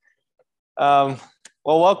Um,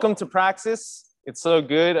 well, welcome to Praxis. It's so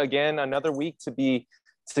good, again, another week to be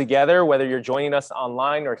together, whether you're joining us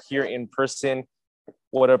online or here in person.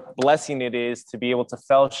 What a blessing it is to be able to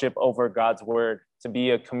fellowship over God's word, to be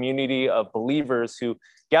a community of believers who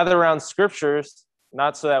gather around scriptures,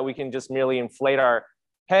 not so that we can just merely inflate our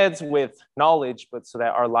heads with knowledge, but so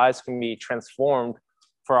that our lives can be transformed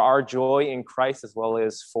for our joy in Christ as well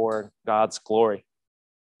as for God's glory.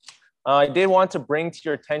 I did want to bring to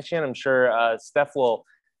your attention, I'm sure Steph will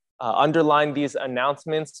underline these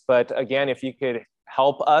announcements, but again, if you could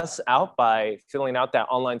help us out by filling out that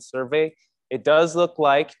online survey. It does look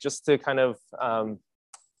like, just to kind of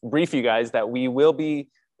brief you guys, that we will be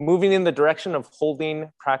moving in the direction of holding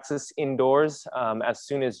Praxis indoors as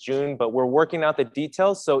soon as June, but we're working out the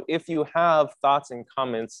details. So if you have thoughts and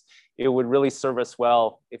comments, it would really serve us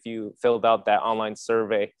well if you filled out that online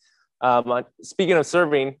survey. Speaking of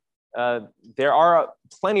serving, there are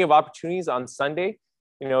plenty of opportunities on Sunday.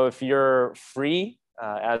 You know, if you're free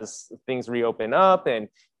as things reopen up and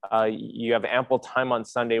you have ample time on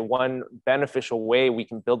Sunday, one beneficial way we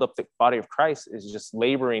can build up the body of Christ is just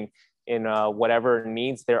laboring in whatever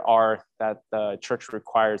needs there are that the church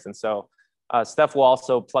requires. And so Steph will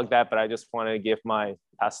also plug that, but I just want to give my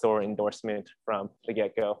pastoral endorsement from the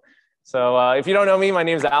get-go. So if you don't know me, my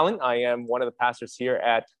name is Alan. I am one of the pastors here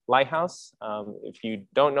at Lighthouse. If you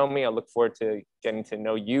don't know me, I look forward to getting to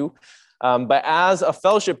know you. But as a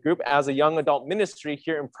fellowship group, as a young adult ministry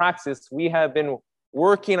here in Praxis, we have been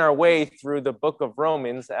working our way through the book of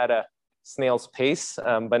Romans at a snail's pace,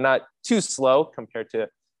 but not too slow compared to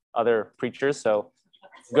other preachers. So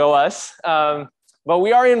go us. But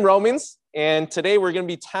we are in Romans, and today we're going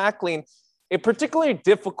to be tackling a particularly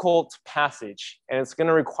difficult passage, and it's going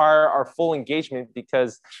to require our full engagement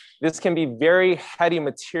because this can be very heady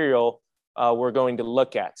material we're going to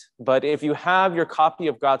look at. But if you have your copy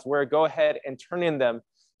of God's word, go ahead and turn in them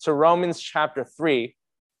to Romans chapter 3.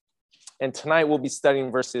 And tonight we'll be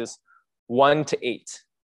studying verses 1 to 8.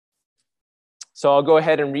 So I'll go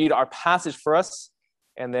ahead and read our passage for us,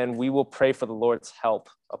 and then we will pray for the Lord's help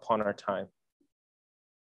upon our time.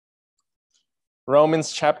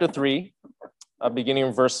 Romans chapter 3, beginning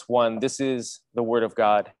in verse 1. This is the word of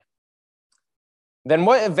God. Then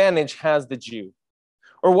what advantage has the Jew?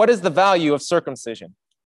 Or what is the value of circumcision?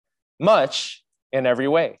 Much in every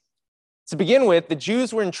way. To begin with, the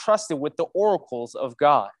Jews were entrusted with the oracles of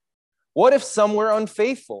God. What if some were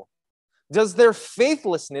unfaithful? Does their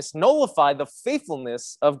faithlessness nullify the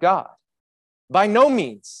faithfulness of God? By no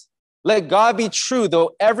means. Let God be true,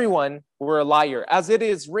 though everyone were a liar, as it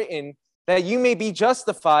is written, that you may be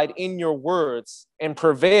justified in your words and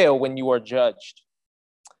prevail when you are judged.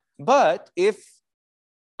 But if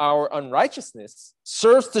our unrighteousness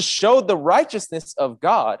serves to show the righteousness of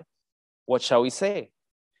God, what shall we say?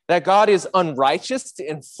 That God is unrighteous to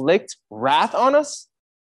inflict wrath on us?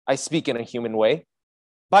 I speak in a human way.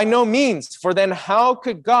 By no means, for then how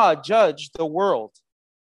could God judge the world?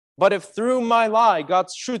 But if through my lie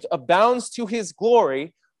God's truth abounds to his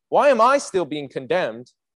glory, why am I still being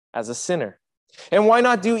condemned as a sinner? And why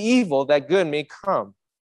not do evil that good may come?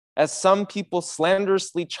 As some people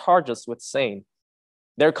slanderously charge us with saying,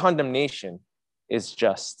 their condemnation is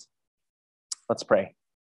just. Let's pray.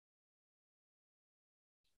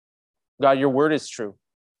 God, your word is true.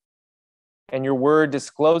 And your word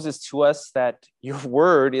discloses to us that your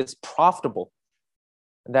word is profitable.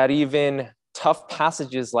 That even tough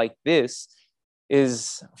passages like this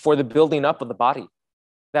is for the building up of the body.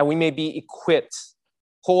 That we may be equipped,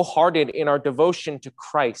 wholehearted in our devotion to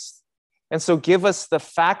Christ. And so give us the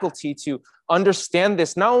faculty to understand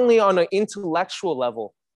this, not only on an intellectual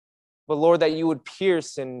level, but Lord, that you would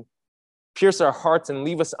pierce our hearts and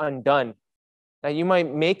leave us undone. That you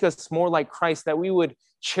might make us more like Christ, that we would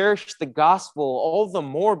cherish the gospel all the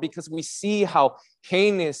more because we see how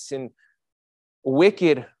heinous and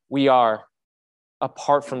wicked we are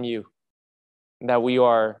apart from you, and that we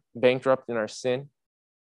are bankrupt in our sin.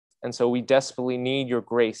 And so we desperately need your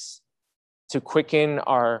grace to quicken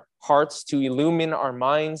our hearts, to illumine our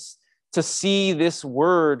minds, to see this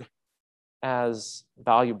word as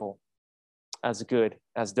valuable, as good,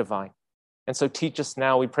 as divine. And so teach us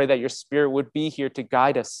now. We pray that your Spirit would be here to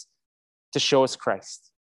guide us, to show us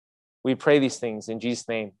Christ. We pray these things in Jesus'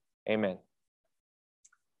 name. Amen.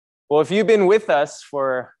 Well, if you've been with us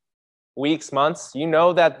for weeks, months, you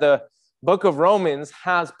know that the book of Romans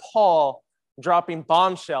has Paul dropping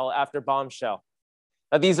bombshell after bombshell.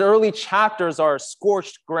 Now, these early chapters are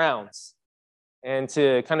scorched grounds. And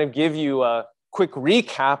to kind of give you a quick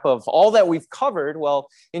recap of all that we've covered, well,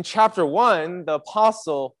 in chapter 1, the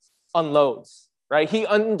apostle unloads, right? He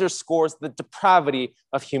underscores the depravity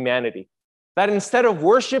of humanity. That instead of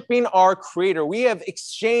worshiping our Creator, we have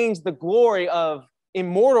exchanged the glory of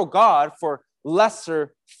immortal God for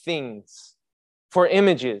lesser things, for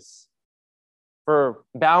images, for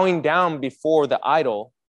bowing down before the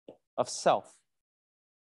idol of self.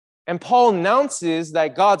 And Paul announces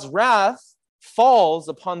that God's wrath falls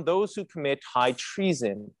upon those who commit high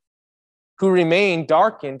treason, who remain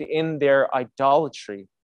darkened in their idolatry,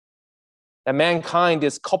 that mankind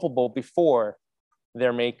is culpable before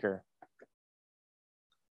their Maker.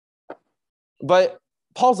 But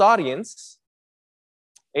Paul's audience,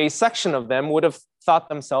 a section of them, would have thought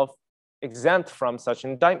themselves exempt from such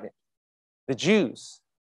indictment. The Jews,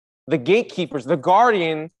 the gatekeepers, the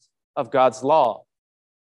guardians of God's law.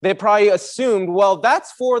 They probably assumed, well,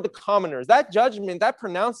 that's for the commoners. That judgment, that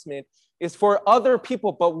pronouncement is for other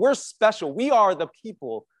people, but we're special. We are the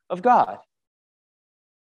people of God.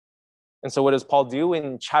 And so what does Paul do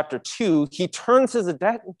in chapter 2? He turns his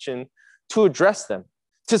attention to address them,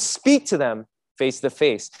 to speak to them face to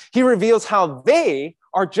face. He reveals how they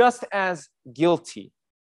are just as guilty.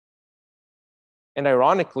 And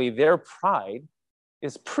ironically, their pride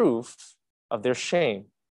is proof of their shame.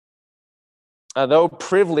 Though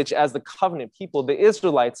privileged as the covenant people, the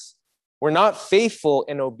Israelites were not faithful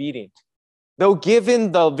and obedient. Though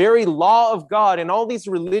given the very law of God and all these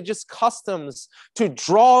religious customs to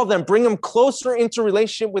draw them, bring them closer into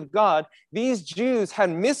relationship with God, these Jews had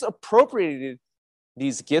misappropriated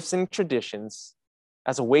these gifts and traditions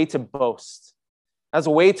as a way to boast, as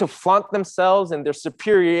a way to flaunt themselves and their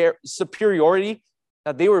superiority,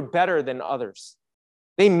 that they were better than others.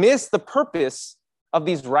 They missed the purpose of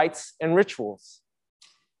these rites and rituals.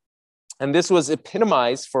 And this was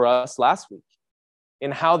epitomized for us last week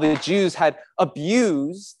in how the Jews had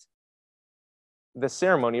abused the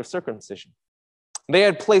ceremony of circumcision. They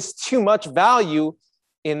had placed too much value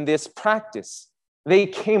in this practice. They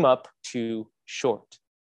came up too short.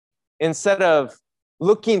 Instead of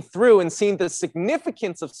looking through and seeing the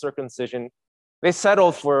significance of circumcision, they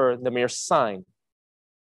settled for the mere sign.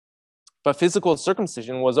 But physical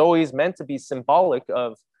circumcision was always meant to be symbolic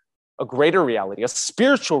of a greater reality, a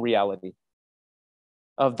spiritual reality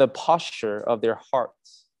of the posture of their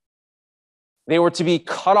hearts. They were to be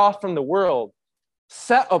cut off from the world,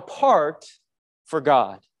 set apart for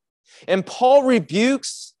God. And Paul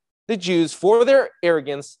rebukes the Jews for their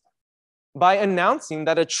arrogance by announcing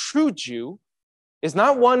that a true Jew is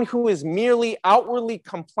not one who is merely outwardly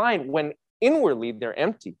compliant when inwardly they're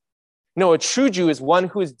empty. No, a true Jew is one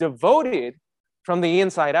who is devoted from the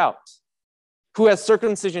inside out, who has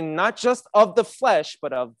circumcision not just of the flesh,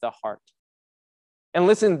 but of the heart. And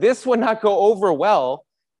listen, this would not go over well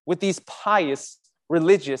with these pious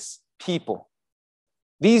religious people.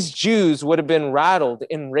 These Jews would have been rattled,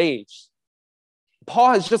 enraged.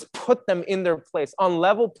 Paul has just put them in their place on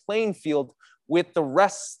level playing field with the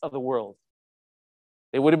rest of the world.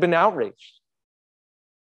 They would have been outraged.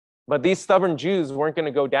 But these stubborn Jews weren't going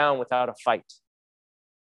to go down without a fight.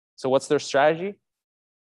 So what's their strategy?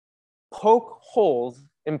 Poke holes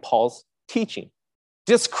in Paul's teaching.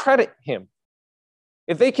 Discredit him.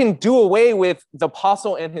 If they can do away with the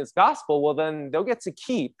apostle and his gospel, well, then they'll get to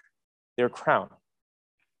keep their crown.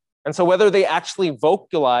 And so whether they actually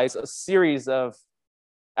vocalize a series of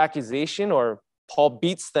accusation or Paul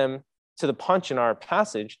beats them to the punch in our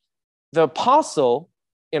passage, the apostle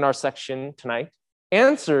in our section tonight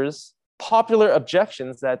answers popular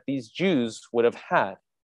objections that these Jews would have had.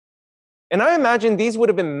 And I imagine these would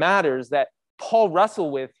have been matters that Paul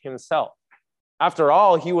wrestled with himself. After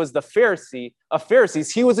all, he was the Pharisee of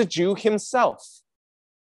Pharisees. He was a Jew himself.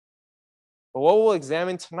 But what we'll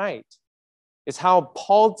examine tonight is how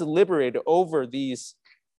Paul deliberated over these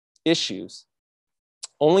issues,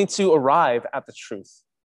 only to arrive at the truth.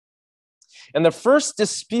 And the first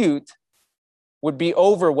dispute would be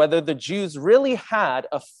over whether the Jews really had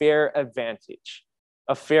a fair advantage.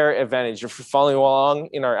 A fair advantage. If you're following along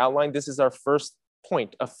in our outline, this is our first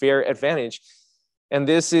point, a fair advantage. And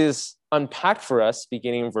this is unpacked for us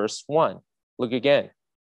beginning in verse 1. Look again.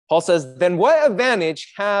 Paul says, then what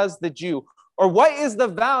advantage has the Jew, or what is the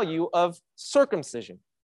value of circumcision?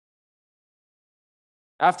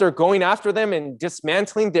 After going after them and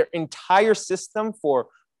dismantling their entire system for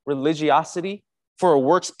religiosity, for a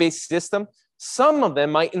works-based system, some of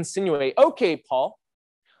them might insinuate, okay, Paul,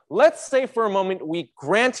 let's say for a moment we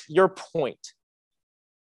grant your point.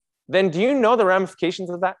 Then do you know the ramifications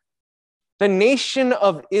of that? The nation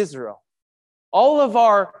of Israel, all of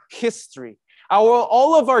our history,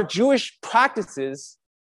 all of our Jewish practices,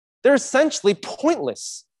 they're essentially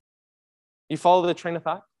pointless. You follow the train of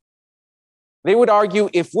thought? They would argue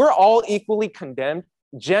if we're all equally condemned,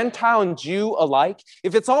 Gentile and Jew alike,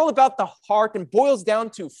 if it's all about the heart and boils down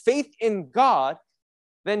to faith in God,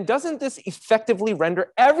 then doesn't this effectively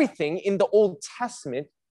render everything in the Old Testament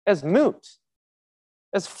as moot,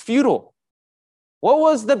 as futile? What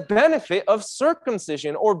was the benefit of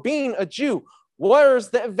circumcision or being a Jew? Where's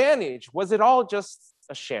the advantage? Was it all just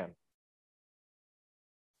a sham?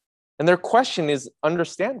 And their question is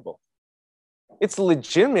understandable. It's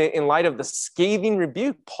legitimate in light of the scathing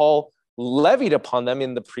rebuke Paul levied upon them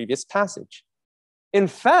in the previous passage. In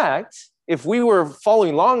fact, if we were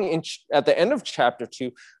following along at the end of chapter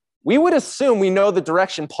 2, we would assume we know the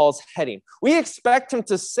direction Paul's heading. We expect him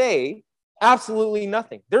to say absolutely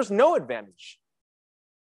nothing. There's no advantage.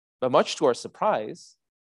 But much to our surprise,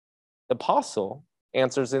 the apostle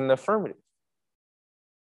answers in the affirmative.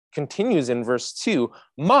 Continues in verse 2,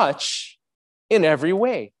 much in every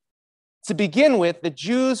way. To begin with, the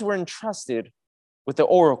Jews were entrusted with the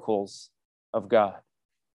oracles of God.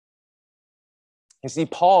 You see,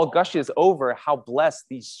 Paul gushes over how blessed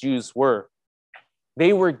these Jews were.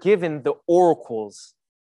 They were given the oracles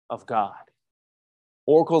of God.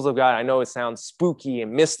 Oracles of God, I know it sounds spooky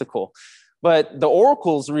and mystical, but the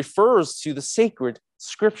oracles refers to the sacred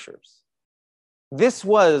scriptures. This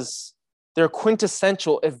was their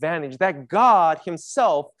quintessential advantage, that God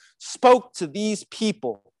himself spoke to these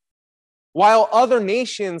people. While other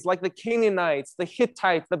nations like the Canaanites, the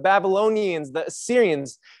Hittites, the Babylonians, the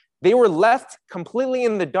Assyrians, they were left completely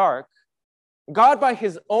in the dark, God, by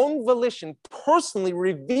his own volition, personally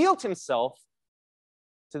revealed himself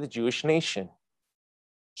to the Jewish nation.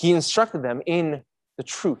 He instructed them in the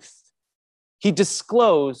truth. He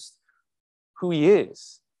disclosed who he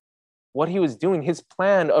is, what he was doing, his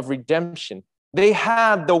plan of redemption. They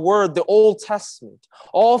had the word, the Old Testament,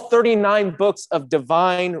 all 39 books of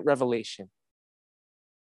divine revelation.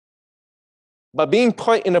 But being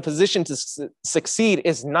put in a position to succeed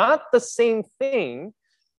is not the same thing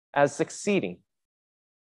as succeeding.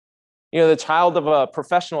 You know, the child of a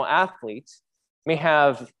professional athlete may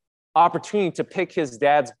have opportunity to pick his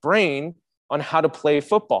dad's brain on how to play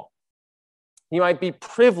football. He might be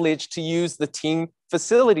privileged to use the team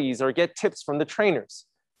facilities or get tips from the trainers.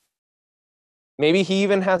 Maybe he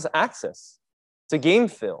even has access to game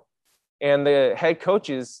film and the head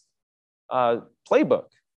coach's playbook.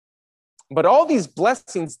 But all these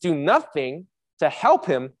blessings do nothing to help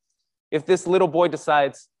him if this little boy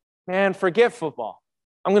decides, man, forget football.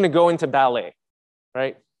 I'm going to go into ballet,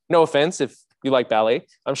 right? No offense if you like ballet.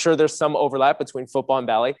 I'm sure there's some overlap between football and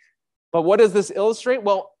ballet. But what does this illustrate?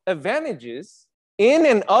 Well, advantages in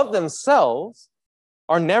and of themselves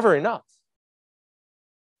are never enough.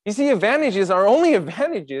 You see, advantages are only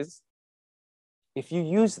advantages if you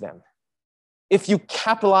use them, if you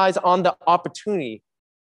capitalize on the opportunity,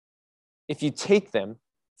 if you take them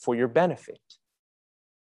for your benefit.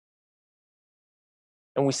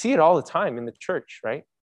 And we see it all the time in the church, right?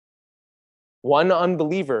 One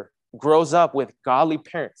unbeliever grows up with godly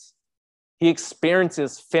parents. He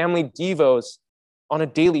experiences family devos on a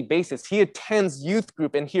daily basis. He attends youth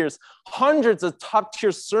group and hears hundreds of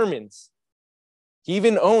top-tier sermons. He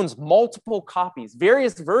even owns multiple copies,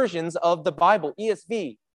 various versions of the Bible,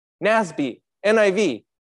 ESV, NASB, NIV,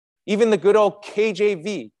 even the good old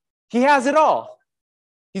KJV. He has it all.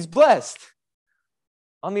 He's blessed.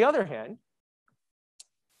 On the other hand,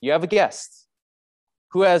 you have a guest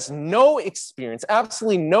who has no experience,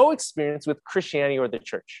 absolutely no experience with Christianity or the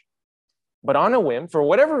church. But on a whim, for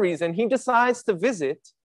whatever reason, he decides to visit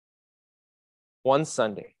one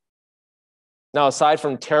Sunday. Now, aside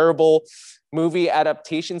from terrible movie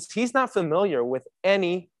adaptations, he's not familiar with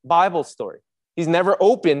any Bible story. He's never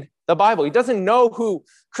opened the Bible. He doesn't know who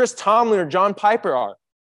Chris Tomlin or John Piper are.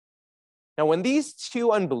 Now, when these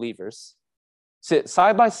two unbelievers sit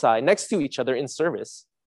side by side next to each other in service,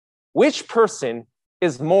 which person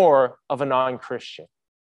is more of a non-Christian?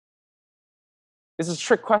 This is a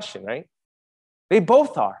trick question, right? They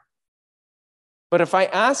both are. But if I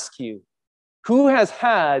ask you, who has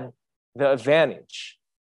had the advantage?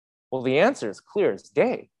 Well, the answer is clear as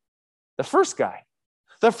day. The first guy,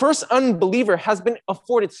 the first unbeliever has been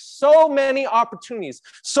afforded so many opportunities,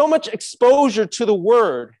 so much exposure to the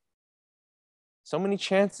word, so many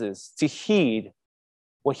chances to heed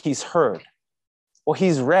what he's heard, what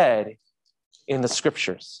he's read in the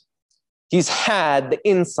scriptures. He's had the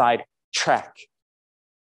inside track.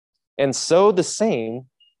 And so the same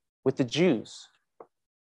with the Jews,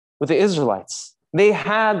 with the Israelites. They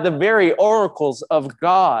had the very oracles of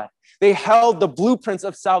God. They held the blueprints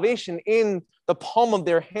of salvation in the palm of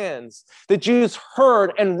their hands. The Jews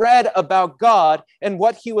heard and read about God and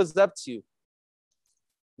what he was up to.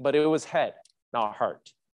 But it was head, not heart.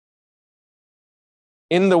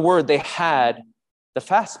 In the word, they had the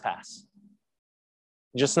fast pass,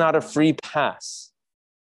 just not a free pass.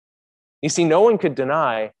 You see, no one could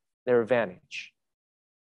deny their advantage.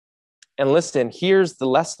 And listen, here's the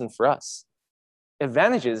lesson for us.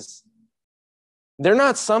 Advantages, they're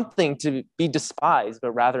not something to be despised,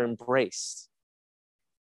 but rather embraced.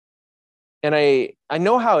 And I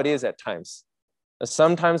know how it is at times.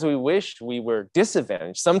 Sometimes we wish we were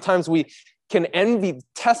disadvantaged. Sometimes we can envy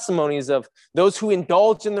testimonies of those who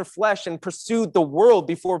indulged in their flesh and pursued the world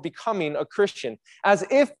before becoming a Christian, as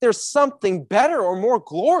if there's something better or more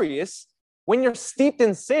glorious when you're steeped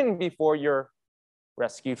in sin before you're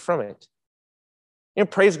rescued from it. You know,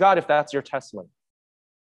 praise God if that's your testimony.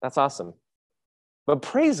 That's awesome. But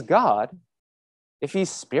praise God if He's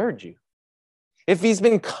spared you, if He's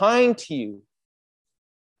been kind to you,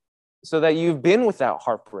 so that you've been without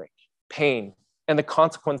heartbreak, pain, and the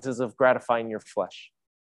consequences of gratifying your flesh.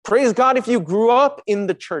 Praise God if you grew up in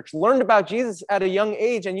the church, learned about Jesus at a young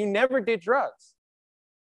age, and you never did drugs.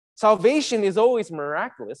 Salvation is always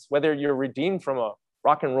miraculous, whether you're redeemed from a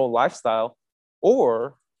rock and roll lifestyle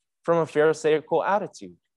or from a Pharisaical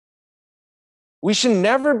attitude. We should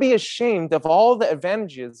never be ashamed of all the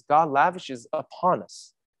advantages God lavishes upon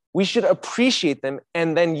us. We should appreciate them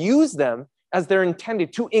and then use them as they're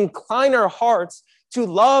intended to incline our hearts to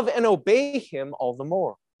love and obey Him all the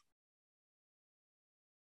more.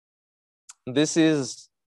 This is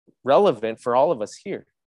relevant for all of us here,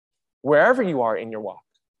 wherever you are in your walk,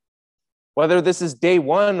 whether this is day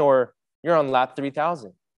one or you're on lap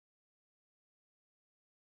 3,000.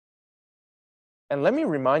 And let me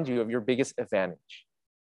remind you of your biggest advantage.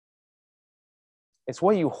 It's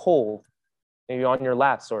what you hold, maybe on your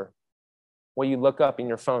laps or what you look up in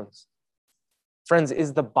your phones. Friends,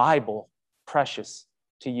 is the Bible precious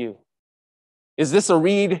to you? Is this a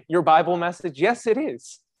read your Bible message? Yes, it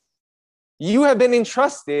is. You have been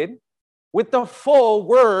entrusted with the full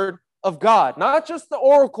Word of God, not just the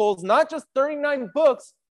oracles, not just 39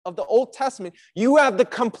 books of the Old Testament. You have the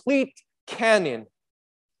complete canon.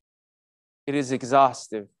 It is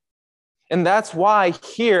exhaustive. And that's why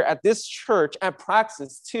here at this church, at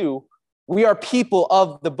Praxis 2, we are people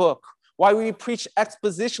of the book. Why we preach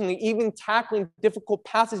expositionally, even tackling difficult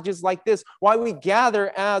passages like this. Why we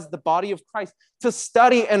gather as the body of Christ to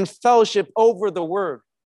study and fellowship over the Word.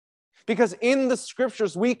 Because in the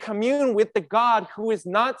Scriptures, we commune with the God who is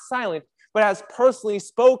not silent, but has personally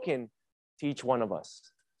spoken to each one of us.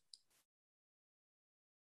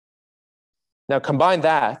 Now combine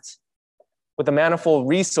that with the manifold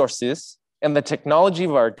resources and the technology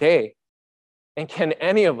of our day, and can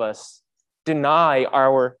any of us deny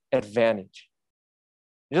our advantage?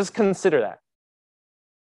 Just consider that.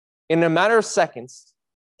 In a matter of seconds,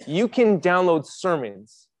 you can download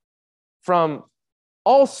sermons from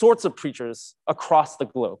all sorts of preachers across the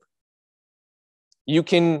globe. You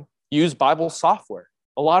can use Bible software,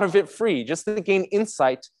 a lot of it free, just to gain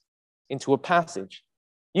insight into a passage.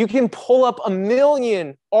 You can pull up 1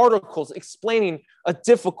 million articles explaining a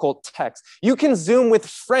difficult text. You can Zoom with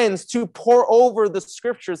friends to pour over the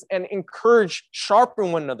Scriptures and encourage,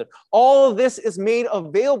 sharpen one another. All of this is made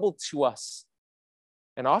available to us,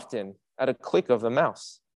 and often at a click of the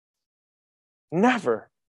mouse. Never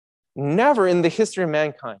in the history of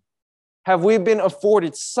mankind have we been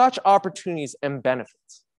afforded such opportunities and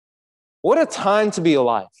benefits. What a time to be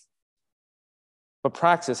alive. But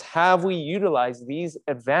Praxis, have we utilized these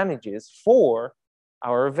advantages for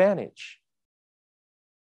our advantage?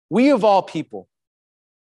 We of all people,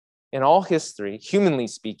 in all history, humanly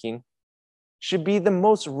speaking, should be the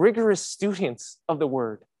most rigorous students of the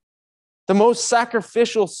Word, the most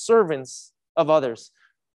sacrificial servants of others,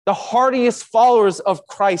 the hardiest followers of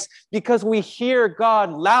Christ, because we hear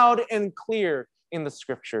God loud and clear in the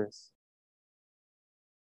Scriptures.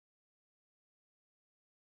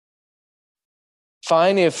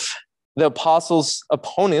 Fine if the apostles'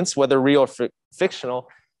 opponents, whether real or fictional,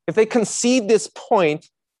 if they concede this point,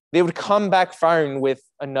 they would come back firing with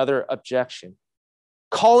another objection,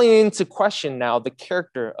 calling into question now the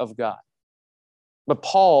character of God. But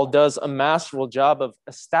Paul does a masterful job of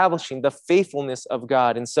establishing the faithfulness of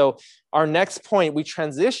God. And so our next point, we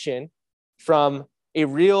transition from a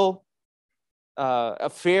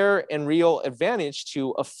fair and real advantage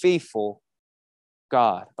to a faithful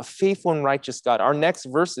God, a faithful and righteous God. Our next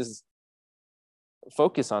verses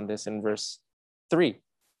focus on this in verse 3.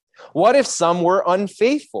 What if some were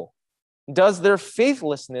unfaithful? Does their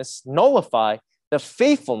faithlessness nullify the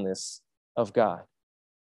faithfulness of God?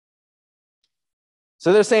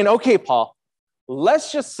 So they're saying, okay, Paul,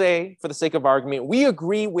 let's just say, for the sake of argument, we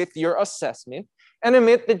agree with your assessment and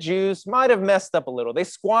admit the Jews might have messed up a little. They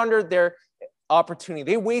squandered their opportunity.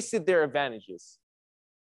 They wasted their advantages.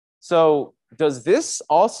 So does this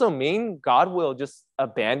also mean God will just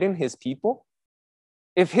abandon his people?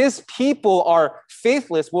 If his people are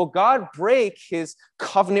faithless, will God break his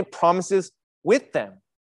covenant promises with them?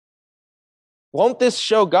 Won't this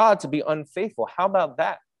show God to be unfaithful? How about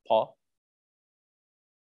that, Paul?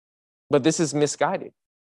 But this is misguided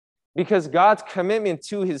because God's commitment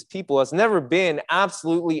to his people has never been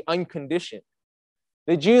absolutely unconditioned.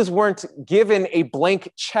 The Jews weren't given a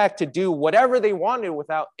blank check to do whatever they wanted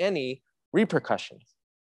without any repercussions.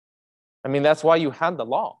 I mean, that's why you had the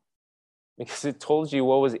law, because it told you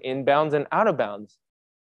what was in bounds and out of bounds.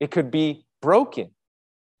 It could be broken.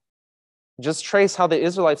 Just trace how the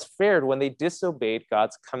Israelites fared when they disobeyed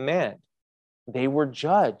God's command. They were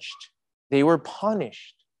judged. They were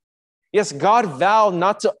punished. Yes, God vowed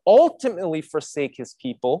not to ultimately forsake his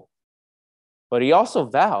people, but he also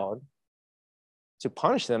vowed to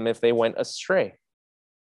punish them if they went astray.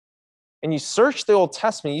 And you search the Old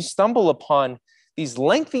Testament, you stumble upon these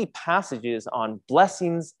lengthy passages on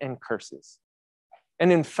blessings and curses.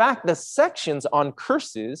 And in fact, the sections on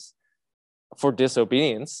curses for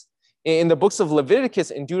disobedience in the books of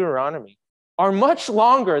Leviticus and Deuteronomy are much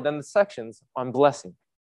longer than the sections on blessing.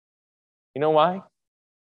 You know why?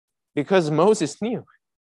 Because Moses knew.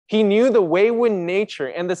 He knew the wayward nature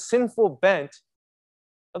and the sinful bent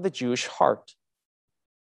of the Jewish heart.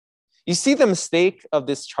 You see the mistake of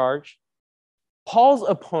this charge? Paul's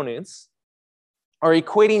opponents are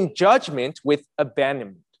equating judgment with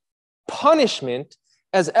abandonment, punishment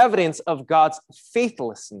as evidence of God's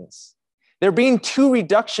faithlessness. They're being too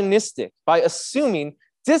reductionistic by assuming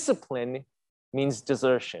discipline means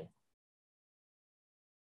desertion.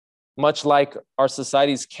 Much like our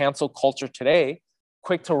society's cancel culture today,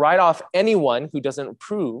 quick to write off anyone who doesn't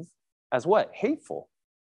approve as what? Hateful.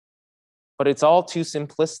 But it's all too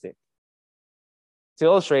simplistic. To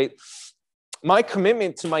illustrate, my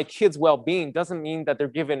commitment to my kids' well-being doesn't mean that they're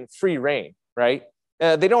given free rein, right?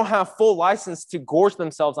 They don't have full license to gorge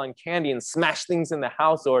themselves on candy and smash things in the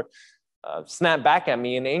house or snap back at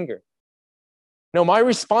me in anger. No, my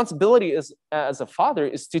responsibility as a father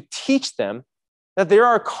is to teach them that there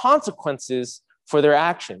are consequences for their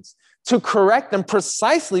actions, to correct them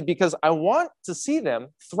precisely because I want to see them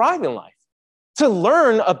thrive in life, to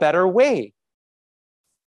learn a better way.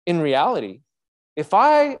 In reality, if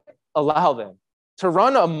I allow them to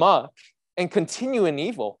run amok and continue in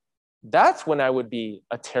evil, that's when I would be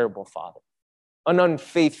a terrible father, an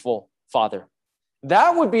unfaithful father.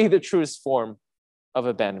 That would be the truest form of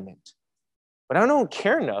abandonment. But I don't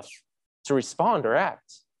care enough to respond or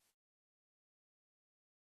act.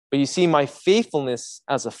 But you see, my faithfulness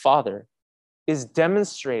as a father is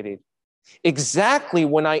demonstrated exactly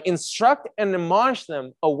when I instruct and admonish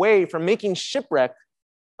them away from making shipwreck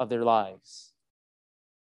of their lives.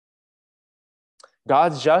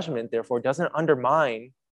 God's judgment, therefore, doesn't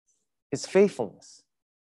undermine his faithfulness.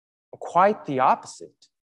 Quite the opposite.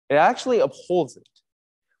 It actually upholds it.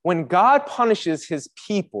 When God punishes his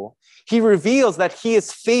people, he reveals that he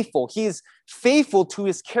is faithful. He is faithful to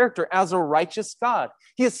his character as a righteous God.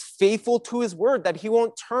 He is faithful to his word that he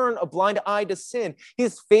won't turn a blind eye to sin. He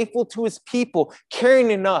is faithful to his people,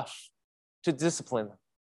 caring enough to discipline them.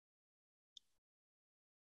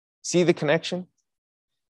 See the connection?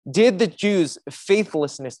 Did the Jews'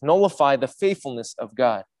 faithlessness nullify the faithfulness of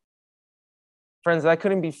God? Friends, that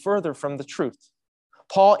couldn't be further from the truth.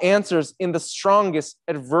 Paul answers in the strongest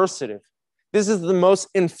adversative. This is the most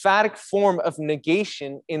emphatic form of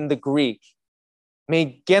negation in the Greek.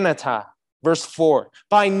 Me geneta, verse 4.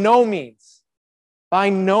 By no means,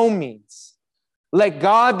 let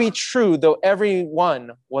God be true, though every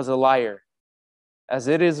one was a liar. As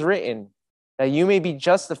it is written, that you may be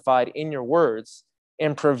justified in your words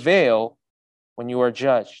and prevail when you are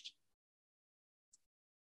judged.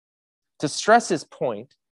 To stress his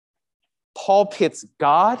point, Paul pits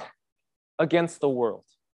God against the world.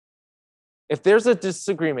 If there's a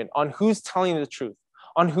disagreement on who's telling the truth,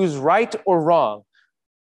 on who's right or wrong,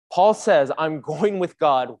 Paul says, I'm going with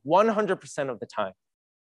God 100% of the time.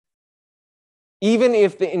 Even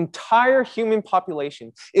if the entire human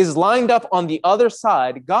population is lined up on the other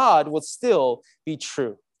side, God will still be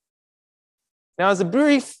true. Now, as a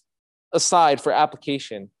brief aside for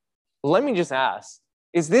application, let me just ask,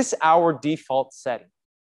 is this our default setting?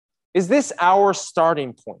 Is this our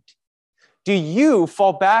starting point? Do you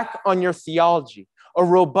fall back on your theology, a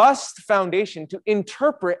robust foundation to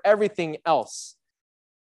interpret everything else?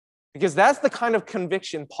 Because that's the kind of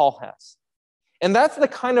conviction Paul has. And that's the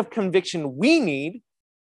kind of conviction we need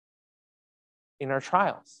in our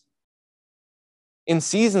trials. In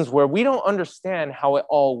seasons where we don't understand how it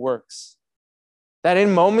all works. that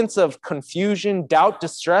in moments of confusion, doubt,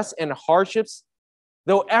 distress, and hardships,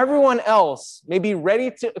 though everyone else may be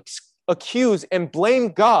ready to accuse and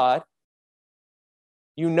blame God,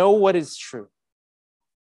 you know what is true.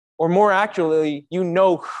 Or more accurately, you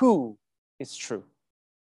know who is true.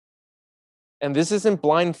 And this isn't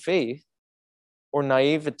blind faith or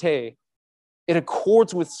naivete. It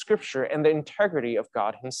accords with Scripture and the integrity of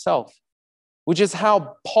God himself, which is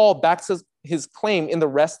how Paul backs his claim in the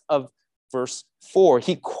rest of verse 4.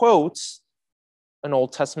 He quotes an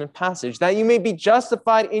Old Testament passage, that you may be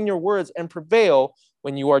justified in your words and prevail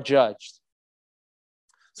when you are judged.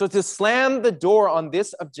 So to slam the door on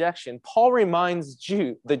this objection, Paul reminds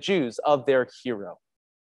the Jews of their hero,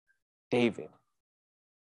 David.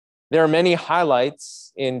 There are many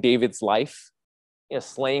highlights in David's life.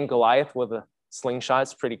 Slaying Goliath with a slingshot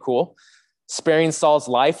is pretty cool. Sparing Saul's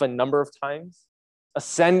life a number of times.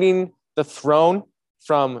 Ascending the throne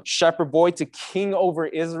from shepherd boy to king over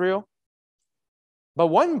Israel. But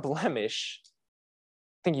one blemish,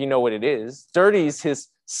 I think you know what it is, dirties his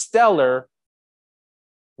stellar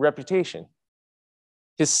reputation.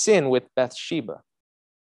 His sin with Bathsheba.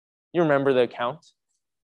 You remember the account?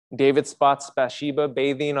 David spots Bathsheba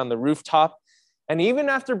bathing on the rooftop. And even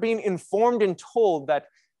after being informed and told that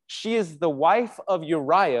she is the wife of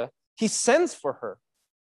Uriah, he sends for her.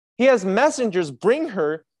 He has messengers bring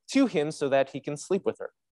her to him so that he can sleep with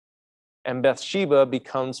her. And Bathsheba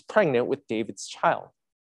becomes pregnant with David's child.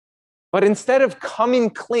 But instead of coming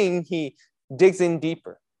clean, he digs in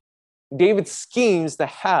deeper. David schemes to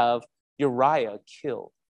have Uriah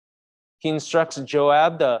killed. He instructs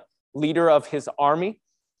Joab, the leader of his army,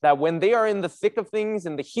 that when they are in the thick of things,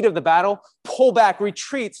 in the heat of the battle, pull back,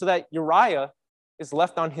 retreat, so that Uriah is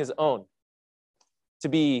left on his own to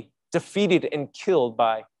be defeated and killed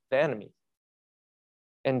by the enemy.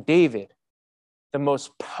 And David, the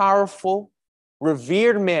most powerful,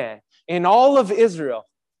 revered man in all of Israel,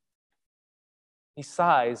 he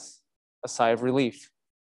sighs a sigh of relief.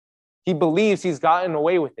 He believes he's gotten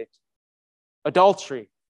away with it. Adultery,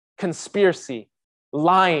 conspiracy,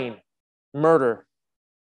 lying, murder.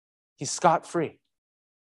 He's scot-free.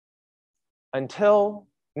 Until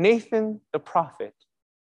Nathan the prophet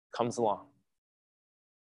comes along.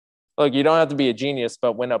 Look, you don't have to be a genius,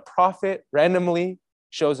 but when a prophet randomly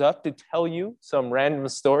shows up to tell you some random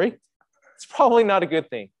story, it's probably not a good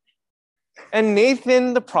thing. And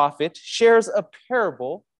Nathan the prophet shares a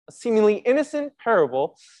parable, a seemingly innocent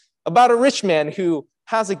parable, about a rich man who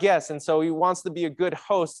has a guest, and so he wants to be a good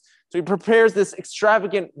host. So he prepares this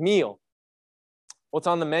extravagant meal. What's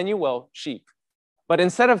on the menu? Well, sheep. But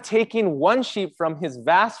instead of taking one sheep from his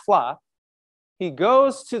vast flock, he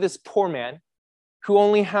goes to this poor man who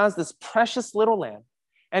only has this precious little lamb,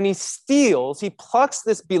 and he plucks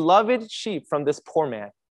this beloved sheep from this poor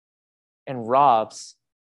man and robs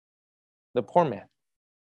the poor man.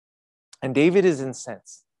 And David is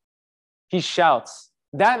incensed. He shouts,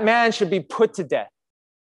 "That man should be put to death."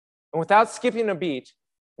 And without skipping a beat,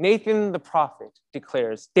 Nathan the prophet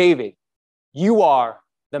declares, "David, you are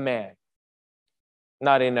the man."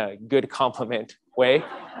 Not in a good compliment way,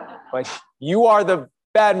 but you are the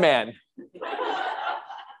bad man.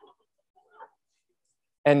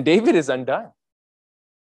 And David is undone.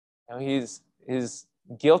 His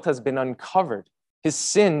guilt has been uncovered, his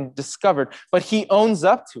sin discovered, but he owns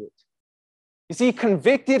up to it. You see,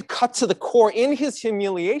 convicted, cut to the core in his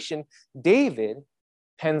humiliation, David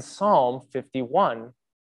pens Psalm 51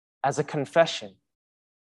 as a confession,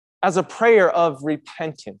 as a prayer of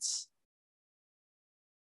repentance.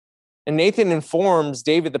 And Nathan informs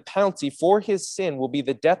David the penalty for his sin will be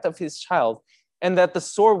the death of his child, and that the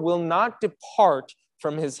sword will not depart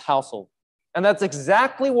from his household. And that's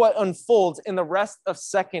exactly what unfolds in the rest of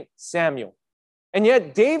 2 Samuel. And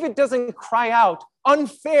yet David doesn't cry out,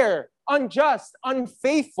 unfair, unjust,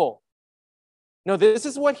 unfaithful. No, this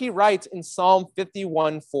is what he writes in Psalm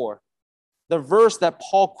 51:4, the verse that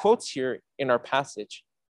Paul quotes here in our passage.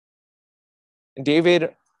 And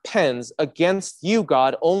David pens, "Against you,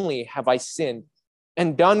 God, only have I sinned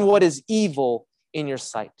and done what is evil in your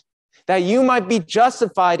sight, that you might be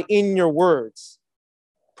justified in your words,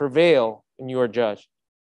 prevail when you are judged."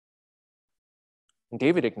 And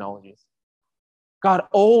David acknowledges, God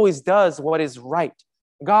always does what is right.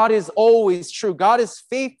 God is always true. God is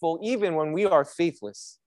faithful even when we are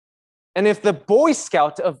faithless. And if the Boy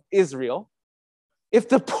Scout of Israel, if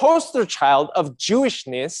the poster child of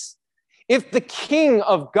Jewishness, if the king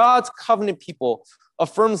of God's covenant people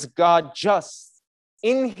affirms God just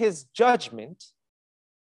in his judgment,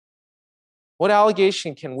 what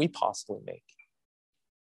allegation can we possibly make?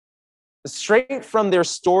 Straight from their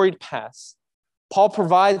storied past, Paul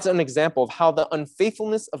provides an example of how the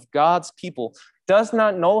unfaithfulness of God's people does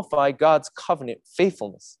not nullify God's covenant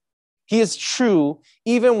faithfulness. He is true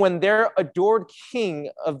even when their adored king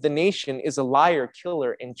of the nation is a liar,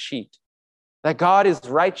 killer, and cheat. That God is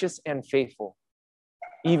righteous and faithful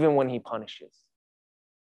even when he punishes.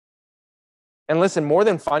 And listen, more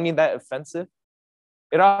than finding that offensive,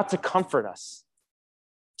 it ought to comfort us.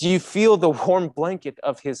 Do you feel the warm blanket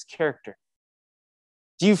of his character?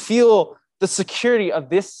 Do you feel the security of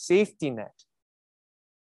this safety net?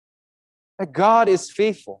 That God is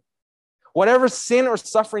faithful. Whatever sin or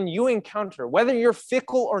suffering you encounter, whether you're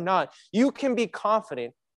fickle or not, you can be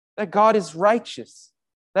confident that God is righteous,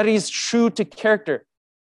 that he is true to character.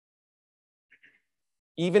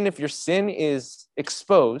 Even if your sin is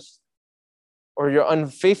exposed or your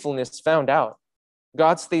unfaithfulness found out,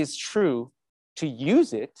 God stays true to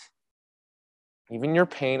use it, even your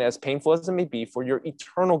pain, as painful as it may be, for your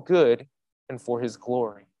eternal good and for his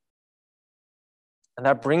glory. And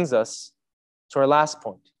that brings us to our last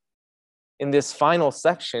point. In this final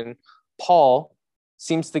section, Paul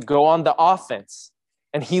seems to go on the offense,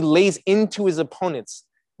 and he lays into his opponents.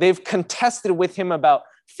 They've contested with him about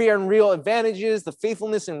fair and real advantages, the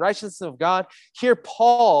faithfulness and righteousness of God. Here,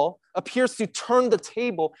 Paul appears to turn the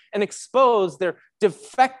table and expose their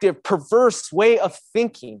defective, perverse way of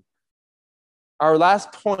thinking. Our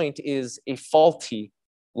last point is a faulty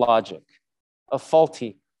logic. A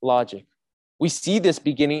faulty logic. We see this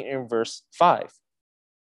beginning in verse 5.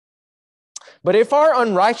 But if our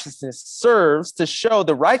unrighteousness serves to show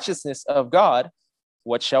the righteousness of God,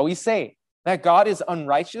 what shall we say? That God is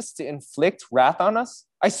unrighteous to inflict wrath on us?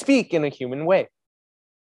 I speak in a human way.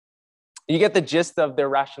 You get the gist of their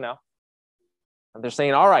rationale? And they're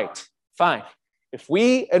saying, all right, fine. If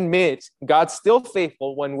we admit God's still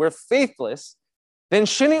faithful when we're faithless, then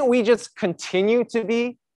shouldn't we just continue to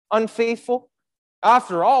be unfaithful?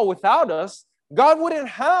 After all, without us, God wouldn't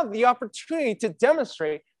have the opportunity to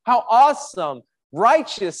demonstrate how awesome,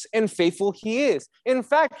 righteous, and faithful he is. In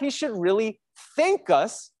fact, he should really thank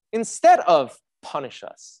us instead of punish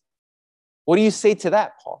us. What do you say to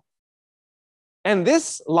that, Paul? And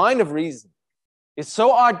this line of reason is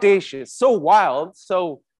so audacious, so wild,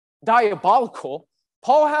 so diabolical,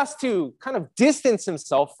 Paul has to kind of distance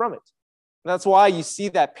himself from it. And that's why you see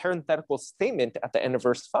that parenthetical statement at the end of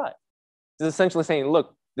verse 5. It's essentially saying,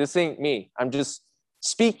 look, this ain't me. I'm just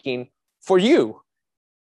speaking for you,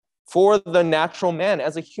 for the natural man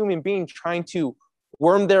as a human being trying to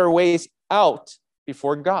worm their ways out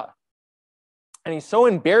before God. And he's so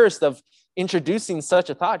embarrassed of introducing such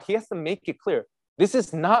a thought, he has to make it clear. This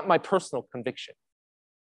is not my personal conviction.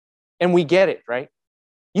 And we get it, right?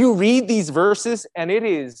 You read these verses and it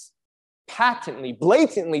is patently,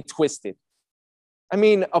 blatantly twisted. I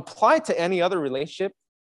mean, apply it to any other relationship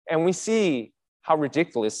and we see how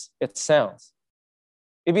ridiculous it sounds.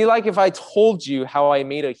 It'd be like if I told you how I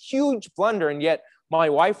made a huge blunder and yet my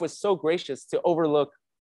wife was so gracious to overlook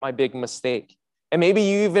my big mistake. And maybe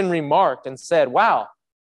you even remarked and said, wow,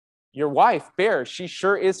 your wife, Bear, she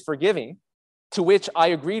sure is forgiving. To which I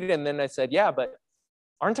agreed. And then I said, yeah, but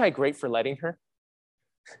aren't I great for letting her?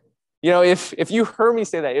 You know, if you heard me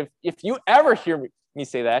say that, if you ever hear me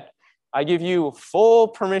say that, I give you full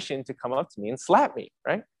permission to come up to me and slap me,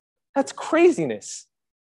 right? That's craziness.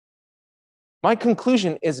 My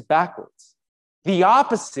conclusion is backwards. The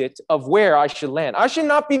opposite of where I should land. I should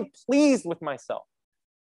not be pleased with myself.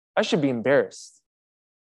 I should be embarrassed.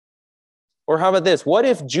 Or how about this? What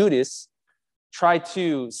if Judas tried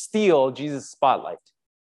to steal Jesus' spotlight?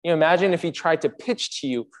 You know, imagine if he tried to pitch to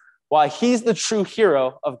you while he's the true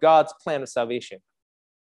hero of God's plan of salvation.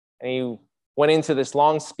 And he went into this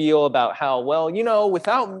long spiel about how, well, you know,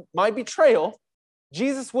 without my betrayal,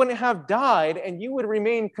 Jesus wouldn't have died and you would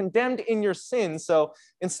remain condemned in your sins. So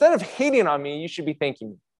instead of hating on me, you should be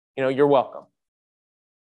thanking me. You know, you're welcome.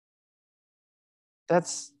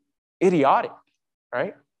 That's idiotic,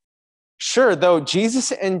 right? Sure, though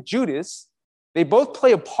Jesus and Judas, they both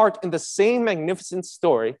play a part in the same magnificent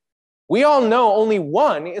story, we all know only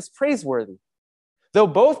one is praiseworthy. Though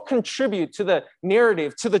both contribute to the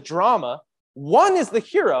narrative, to the drama, one is the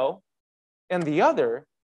hero and the other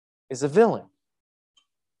is a villain.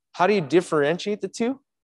 How do you differentiate the two?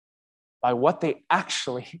 By what they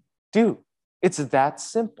actually do. It's that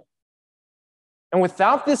simple. And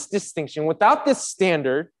without this distinction, without this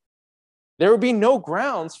standard, there would be no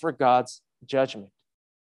grounds for God's judgment.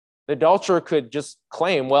 The adulterer could just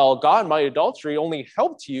claim, well, God, my adultery only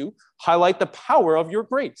helped you highlight the power of your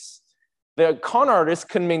grace. The con artist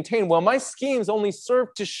can maintain, well, my schemes only serve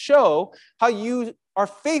to show how you are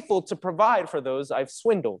faithful to provide for those I've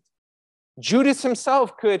swindled. Judas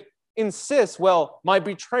himself could insists, well, my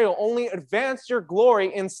betrayal only advanced your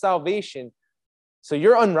glory in salvation. So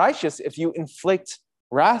you're unrighteous if you inflict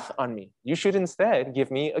wrath on me. You should instead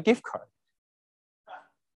give me a gift card.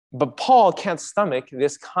 But Paul can't stomach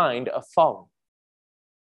this kind of folly.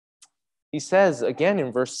 He says again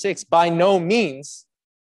in verse 6, by no means,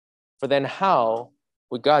 for then how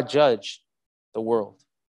would God judge the world?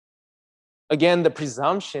 Again, the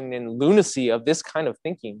presumption and lunacy of this kind of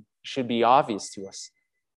thinking should be obvious to us.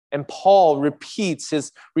 And Paul repeats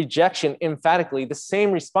his rejection emphatically, the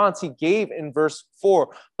same response he gave in verse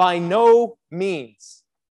 4, by no means.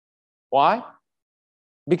 Why?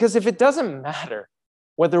 Because if it doesn't matter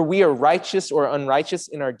whether we are righteous or unrighteous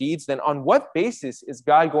in our deeds, then on what basis is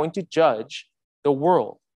God going to judge the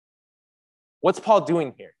world? What's Paul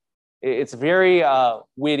doing here? It's very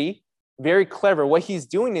witty, very clever. What he's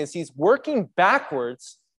doing is he's working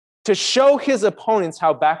backwards to show his opponents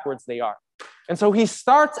how backwards they are. And so he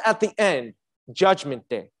starts at the end, Judgment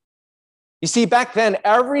Day. You see, back then,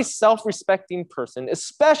 every self-respecting person,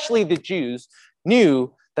 especially the Jews,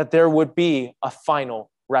 knew that there would be a final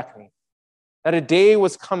reckoning, that a day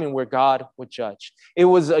was coming where God would judge. It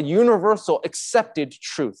was a universal accepted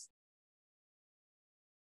truth.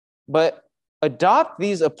 But adopt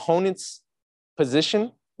these opponents'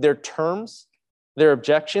 position, their terms, their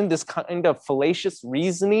objection, this kind of fallacious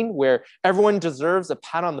reasoning where everyone deserves a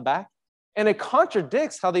pat on the back, and it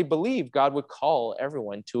contradicts how they believe God would call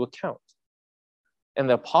everyone to account. And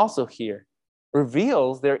the apostle here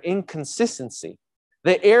reveals their inconsistency,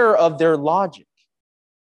 the error of their logic.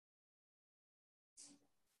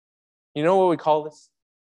 You know what we call this?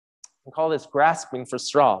 We call this grasping for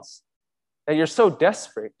straws. That you're so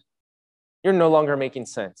desperate, you're no longer making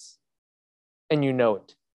sense. And you know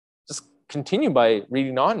it. Just continue by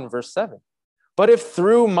reading on in verse 7. But if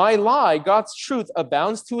through my lie, God's truth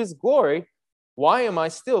abounds to his glory, why am I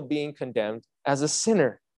still being condemned as a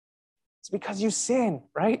sinner? It's because you sin,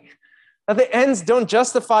 right? Now the ends don't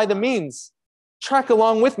justify the means. Track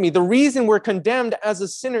along with me. The reason we're condemned as a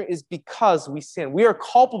sinner is because we sin. We are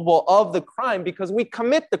culpable of the crime because we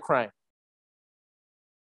commit the crime.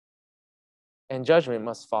 And judgment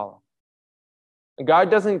must follow. God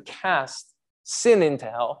doesn't cast sin into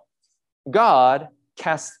hell. God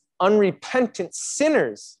casts unrepentant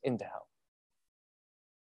sinners into hell.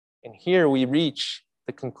 And here we reach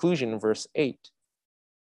the conclusion in verse 8.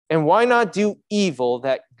 And why not do evil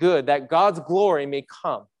that good, that God's glory may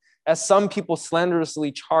come? As some people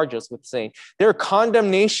slanderously charge us with saying, their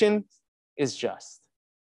condemnation is just.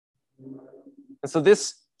 And so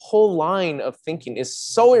this whole line of thinking is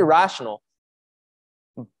so irrational,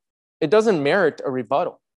 it doesn't merit a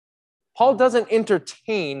rebuttal. Paul doesn't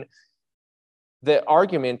entertain the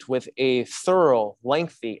argument with a thorough,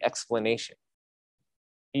 lengthy explanation.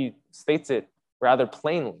 He states it rather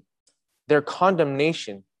plainly. Their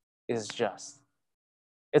condemnation is just.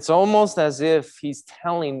 It's almost as if he's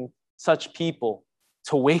telling such people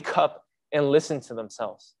to wake up and listen to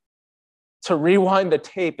themselves, to rewind the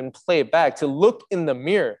tape and play it back, to look in the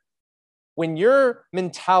mirror. When your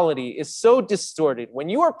mentality is so distorted, when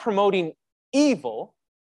you are promoting evil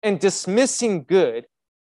and dismissing good,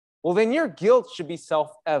 well, then your guilt should be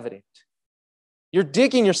self-evident. You're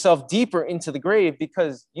digging yourself deeper into the grave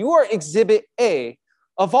because you are exhibit A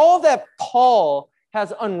of all that Paul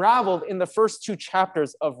has unraveled in the first 2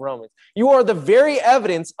 chapters of Romans. You are the very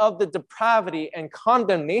evidence of the depravity and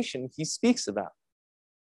condemnation he speaks about.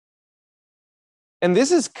 And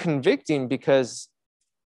this is convicting because,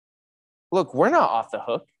 look, we're not off the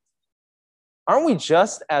hook. Aren't we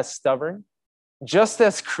just as stubborn, just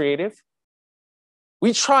as creative?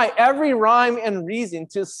 We try every rhyme and reason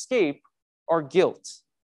to escape our guilt.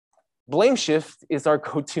 Blame shift is our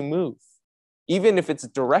go-to move, even if it's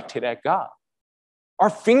directed at God. Our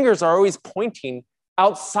fingers are always pointing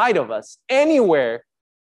outside of us, anywhere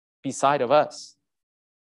beside of us.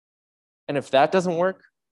 And if that doesn't work,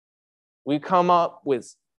 we come up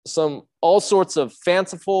with all sorts of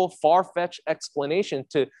fanciful, far-fetched explanation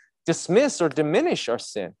to dismiss or diminish our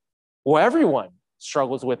sin. Well, everyone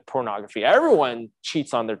struggles with pornography. Everyone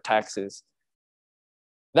cheats on their taxes.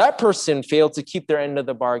 That person failed to keep their end of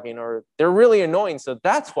the bargain, or they're really annoying, so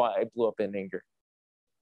that's why I blew up in anger.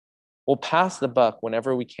 We'll pass the buck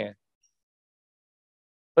whenever we can.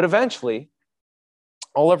 But eventually,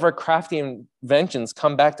 all of our crafty inventions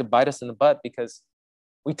come back to bite us in the butt because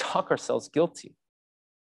we talk ourselves guilty.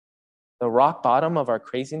 The rock bottom of our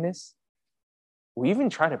craziness, we even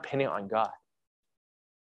try to pin it on God.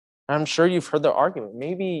 I'm sure you've heard the argument.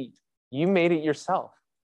 Maybe you made it yourself.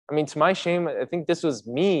 I mean, to my shame, I think this was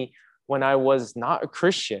me when I was not a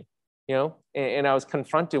Christian, and I was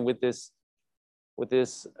confronted with this with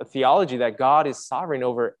this theology that God is sovereign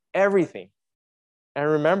over everything. And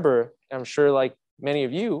remember, I'm sure like many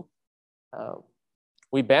of you,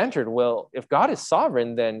 we bantered, well, if God is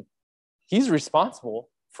sovereign, then he's responsible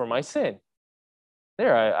for my sin.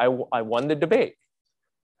 There, I won the debate.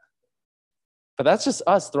 But that's just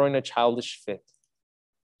us throwing a childish fit.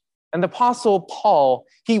 And the Apostle Paul,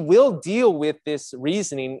 he will deal with this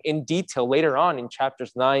reasoning in detail later on in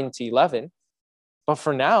chapters 9 to 11. But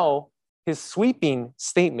for now, his sweeping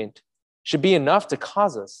statement should be enough to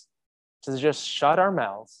cause us to just shut our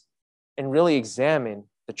mouths and really examine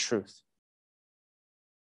the truth.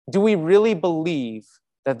 Do we really believe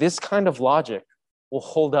that this kind of logic will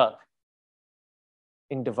hold up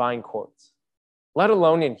in divine courts, let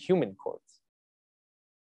alone in human courts?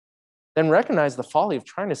 Then recognize the folly of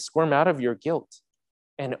trying to squirm out of your guilt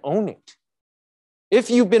and own it. If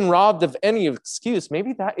you've been robbed of any excuse,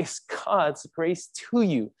 maybe that is God's grace to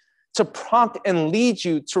you to prompt and lead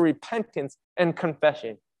you to repentance and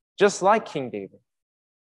confession, just like King David.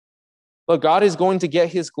 But God is going to get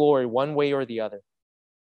his glory one way or the other.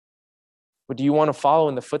 But do you want to follow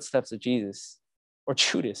in the footsteps of Jesus or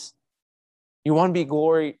Judas? You want to be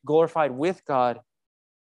glorified with God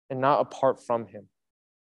and not apart from him.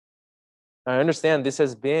 I understand this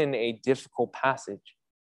has been a difficult passage,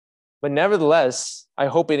 but nevertheless, I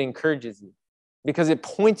hope it encourages you because it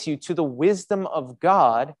points you to the wisdom of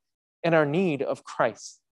God and our need of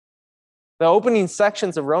Christ. The opening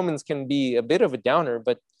sections of Romans can be a bit of a downer,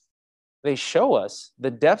 but they show us the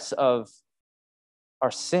depths of our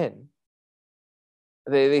sin.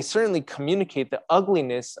 They certainly communicate the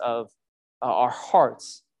ugliness of our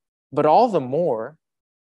hearts, but all the more,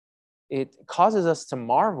 it causes us to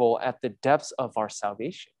marvel at the depths of our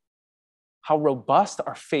salvation, how robust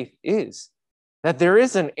our faith is, that there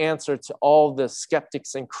is an answer to all the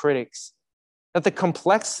skeptics and critics, that the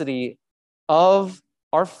complexity of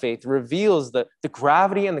our faith reveals the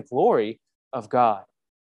gravity and the glory of God.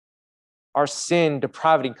 Our sin,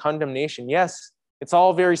 depravity, condemnation, yes, it's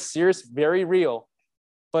all very serious, very real,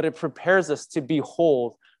 but it prepares us to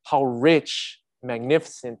behold how rich,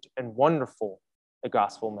 magnificent, and wonderful the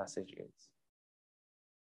gospel message is.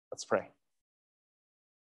 Let's pray.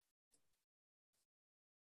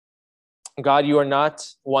 God, you are not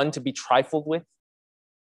one to be trifled with.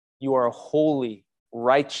 You are a holy,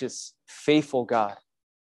 righteous, faithful God,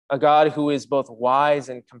 a God who is both wise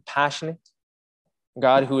and compassionate, a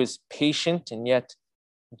God who is patient and yet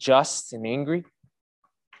just and angry.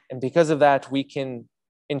 And because of that, we can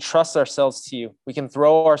entrust ourselves to you. We can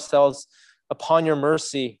throw ourselves upon your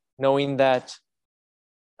mercy, knowing that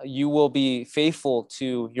you will be faithful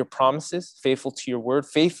to your promises, faithful to your word,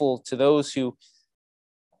 faithful to those who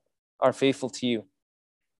are faithful to you,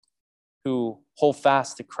 who hold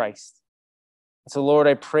fast to Christ. And so, Lord,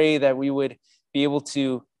 I pray that we would be able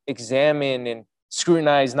to examine and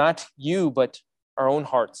scrutinize not you, but our own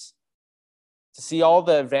hearts, to see all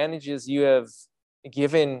the advantages you have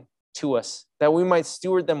given to us, that we might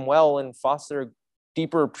steward them well and foster a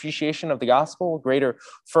deeper appreciation of the gospel, greater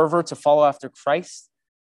fervor to follow after Christ.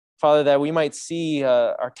 Father, that we might see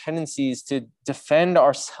our tendencies to defend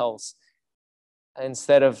ourselves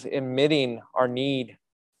instead of admitting our need,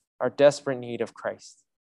 our desperate need of Christ.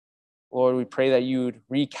 Lord, we pray that you would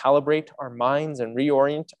recalibrate our minds and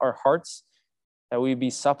reorient our hearts, that we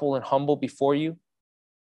be supple and humble before you,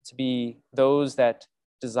 to be those that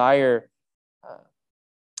desire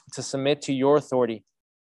to submit to your authority,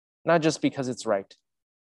 not just because it's right,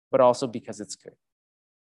 but also because it's good.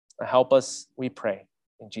 Help us, we pray.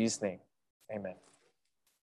 In Jesus' name, amen.